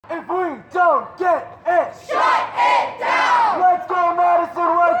if we don't get it. Shut it down! Let's go, Madison,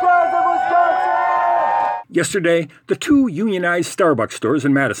 white guys of Wisconsin! Yesterday, the two unionized Starbucks stores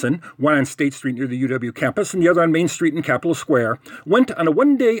in Madison, one on State Street near the UW campus and the other on Main Street in Capitol Square, went on a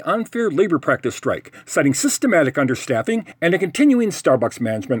one-day unfair labor practice strike, citing systematic understaffing and a continuing Starbucks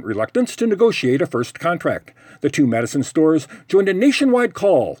management reluctance to negotiate a first contract. The two Madison stores joined a nationwide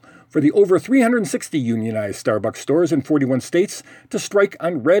call for the over 360 unionized Starbucks stores in 41 states to strike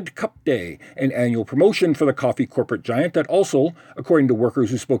on Red Cup Day, an annual promotion for the coffee corporate giant that also, according to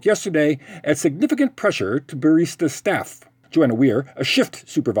workers who spoke yesterday, adds significant pressure to barista staff. Joanna Weir, a shift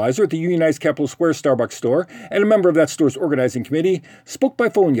supervisor at the unionized Capitol Square Starbucks store and a member of that store's organizing committee, spoke by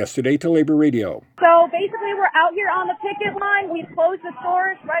phone yesterday to Labor Radio. So basically, we're out here on the picket line. We've closed the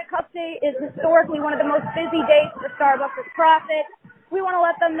stores. Red Cup Day is historically one of the most busy days for Starbucks' profit. We want to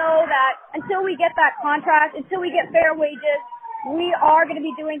let them know that until we get that contract, until we get fair wages, we are going to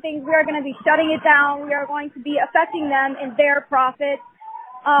be doing things. We are going to be shutting it down. We are going to be affecting them in their profits.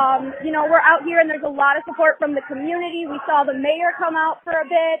 We're out here and there's a lot of support from the community. We saw the mayor come out for a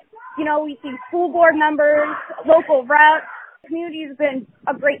bit. We see school board members, local reps. The community has been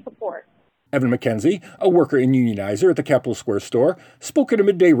a great support. Evan McKenzie, a worker and unionizer at the Capitol Square store, spoke at a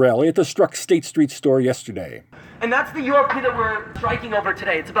midday rally at the struck State Street store yesterday. And that's the URP that we're striking over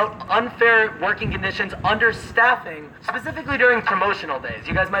today. It's about unfair working conditions, understaffing, specifically during promotional days.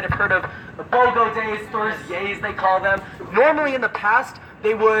 You guys might have heard of the BOGO days, Thursdays they call them. Normally in the past,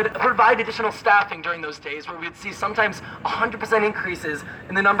 they would provide additional staffing during those days where we'd see sometimes 100% increases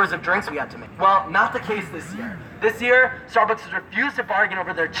in the numbers of drinks we had to make. Well, not the case this year. This year, Starbucks has refused to bargain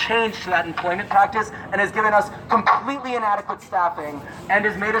over their change to that employment practice and has given us completely inadequate staffing and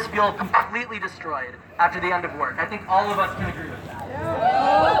has made us feel completely destroyed after the end of work. I think all of us can agree with that.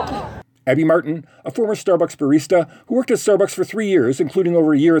 Yeah. Abby Martin, a former Starbucks barista who worked at Starbucks for 3 years, including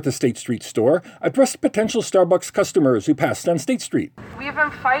over a year at the State Street store, addressed potential Starbucks customers who passed on State Street. We have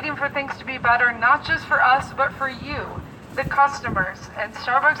been fighting for things to be better, not just for us, but for you, the customers, and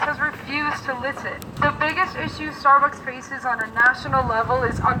Starbucks has refused to listen. The biggest issue Starbucks faces on a national level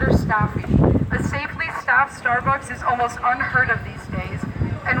is understaffing. A safely staffed Starbucks is almost unheard of these days,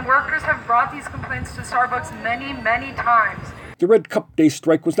 and workers have brought these complaints to Starbucks many, many times. The Red Cup Day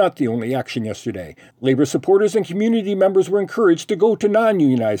strike was not the only action yesterday. Labor supporters and community members were encouraged to go to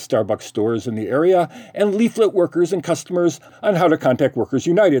non-unionized Starbucks stores in the area and leaflet workers and customers on how to contact Workers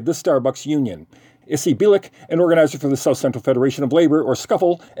United, the Starbucks union. Issy Bielik, an organizer for the South Central Federation of Labor, or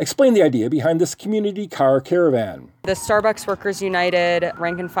SCUFFLE, explained the idea behind this community car caravan. The Starbucks Workers United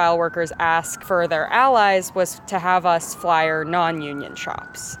rank-and-file workers ask for their allies was to have us flyer non-union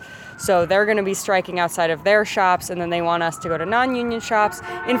shops. So they're going to be striking outside of their shops, and then they want us to go to non-union shops,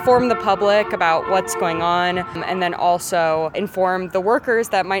 inform the public about what's going on, and then also inform the workers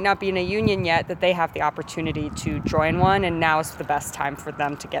that might not be in a union yet that they have the opportunity to join one, and now is the best time for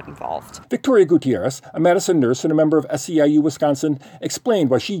them to get involved. Victoria Gutierrez, a Madison nurse and a member of SEIU Wisconsin, explained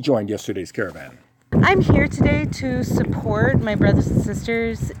why she joined yesterday's caravan. I'm here today to support my brothers and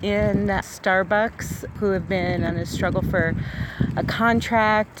sisters in Starbucks who have been on a struggle for a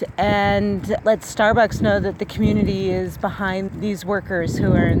contract, and let Starbucks know that the community is behind these workers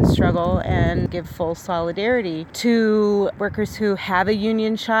who are in struggle, and give full solidarity to workers who have a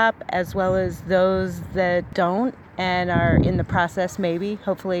union shop as well as those that don't and are in the process, maybe,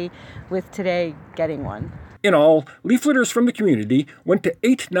 hopefully, with today getting one. In all, leafleters from the community went to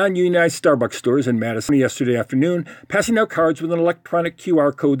 8 non-unionized Starbucks stores in Madison yesterday afternoon, passing out cards with an electronic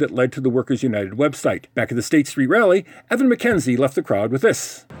QR code that led to the Workers United website. Back at the State Street rally, Evan McKenzie left the crowd with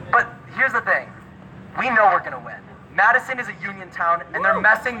this. But here's the thing. We know we're going to win. Madison is a union town, and they're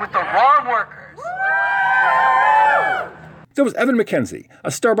messing with the wrong workers. That was Evan McKenzie, a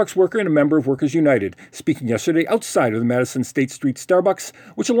Starbucks worker and a member of Workers United, speaking yesterday outside of the Madison State Street Starbucks,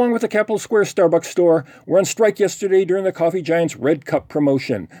 which along with the Capitol Square Starbucks store, were on strike yesterday during the coffee giant's Red Cup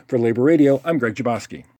promotion. For Labor Radio, I'm Greg Jaboski.